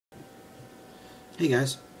Hey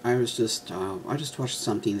guys, I just watched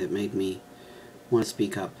something that made me want to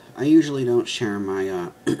speak up. I usually don't share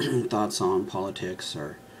my thoughts on politics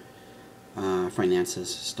or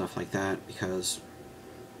finances, stuff like that, because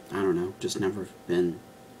I don't know, just never been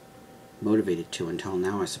motivated to until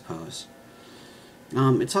now, I suppose.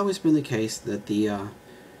 It's always been the case that the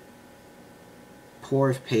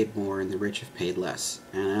poor have paid more and the rich have paid less,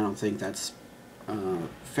 and I don't think that's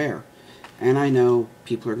fair. And I know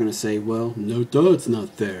people are going to say, well, no, duh, it's not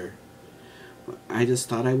fair. I just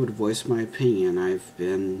thought I would voice my opinion. I've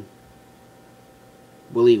been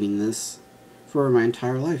believing this for my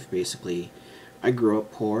entire life, basically. I grew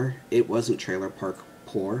up poor. It wasn't trailer park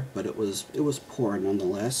poor, but it was poor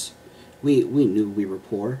nonetheless. We knew we were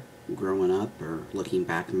poor growing up, or looking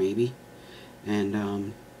back maybe,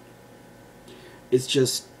 and it's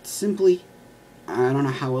just simply, I don't know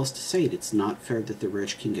how else to say it. It's not fair that the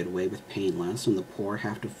rich can get away with paying less and the poor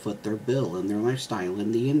have to foot their bill and their lifestyle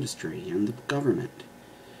in the industry and the government.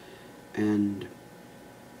 And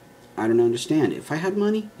I don't understand. If I had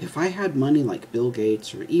money like Bill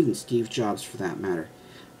Gates or even Steve Jobs for that matter,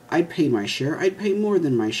 I'd pay my share. I'd pay more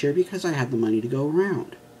than my share because I had the money to go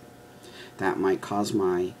around. That might cause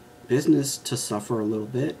my business to suffer a little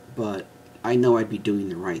bit, but I know I'd be doing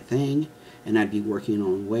the right thing and I'd be working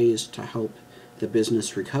on ways to help the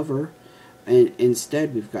business recover. And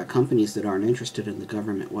instead, we've got companies that aren't interested in the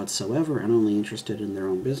government whatsoever and only interested in their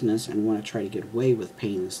own business and want to try to get away with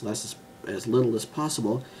paying as little as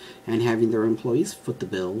possible and having their employees foot the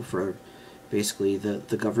bill for basically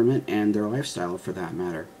the government and their lifestyle for that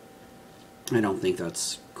matter. I don't think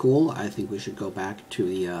that's cool. I think we should go back to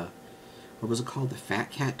the, what was it called? The fat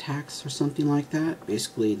cat tax or something like that?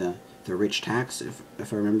 Basically the rich tax, if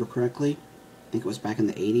I remember correctly. I think it was back in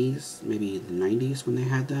the 80s, maybe the 90s when they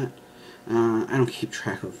had that. I don't keep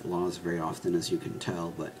track of laws very often, as you can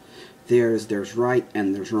tell, but there's right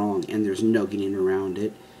and there's wrong, and there's no getting around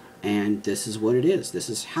it. And this is what it is. This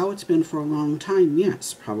is how it's been for a long time.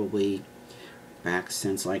 Yes, probably back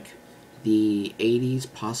since like the 80s,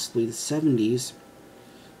 possibly the 70s.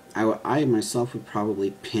 I myself would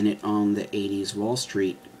probably pin it on the 80s Wall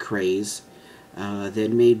Street craze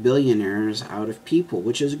that made billionaires out of people,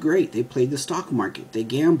 which is great. They played the stock market, they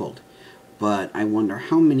gambled. But I wonder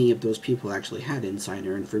how many of those people actually had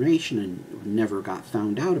insider information and never got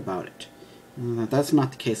found out about it. That's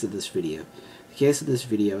not the case of this video. The case of this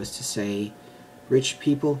video is to say, rich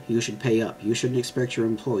people, you should pay up. You shouldn't expect your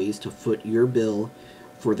employees to foot your bill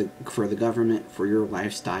for the government, for your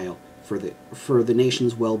lifestyle, for the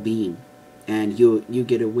nation's well-being. And you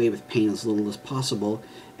get away with paying as little as possible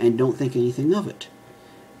and don't think anything of it.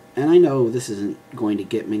 And I know this isn't going to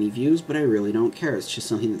get many views, but I really don't care. It's just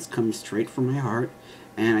something that's come straight from my heart,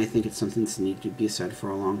 and I think it's something that's needed to be said for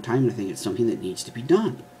a long time, and I think it's something that needs to be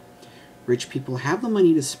done. Rich people have the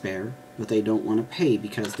money to spare, but they don't want to pay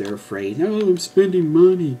because they're afraid, oh, I'm spending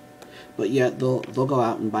money. But yet they'll go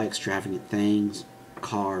out and buy extravagant things,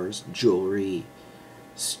 cars, jewelry,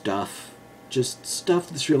 stuff, just stuff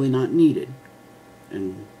that's really not needed,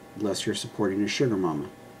 unless you're supporting a sugar mama.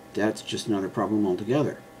 That's just another problem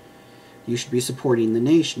altogether. You should be supporting the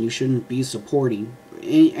nation. You shouldn't be supporting,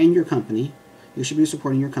 and your company. You should be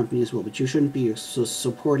supporting your company as well, but you shouldn't be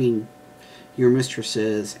supporting your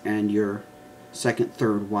mistresses and your second,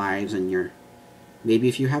 third wives and your, maybe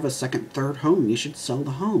if you have a second, third home, you should sell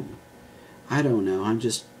the home. I don't know. I'm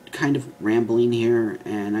just kind of rambling here,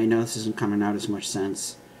 and I know this isn't coming out as much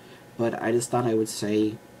sense, but I just thought I would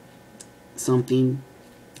say something.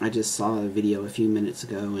 I just saw a video a few minutes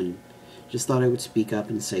ago and just thought I would speak up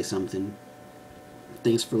and say something.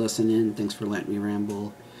 Thanks for listening. Thanks for letting me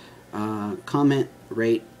ramble. Comment,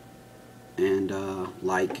 rate, and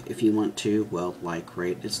like if you want to. Well, like,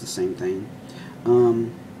 rate, it's the same thing.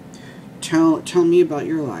 Tell me about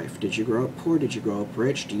your life. Did you grow up poor? Did you grow up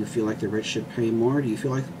rich? Do you feel like the rich should pay more? Do you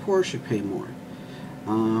feel like the poor should pay more?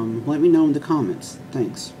 Let me know in the comments.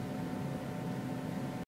 Thanks.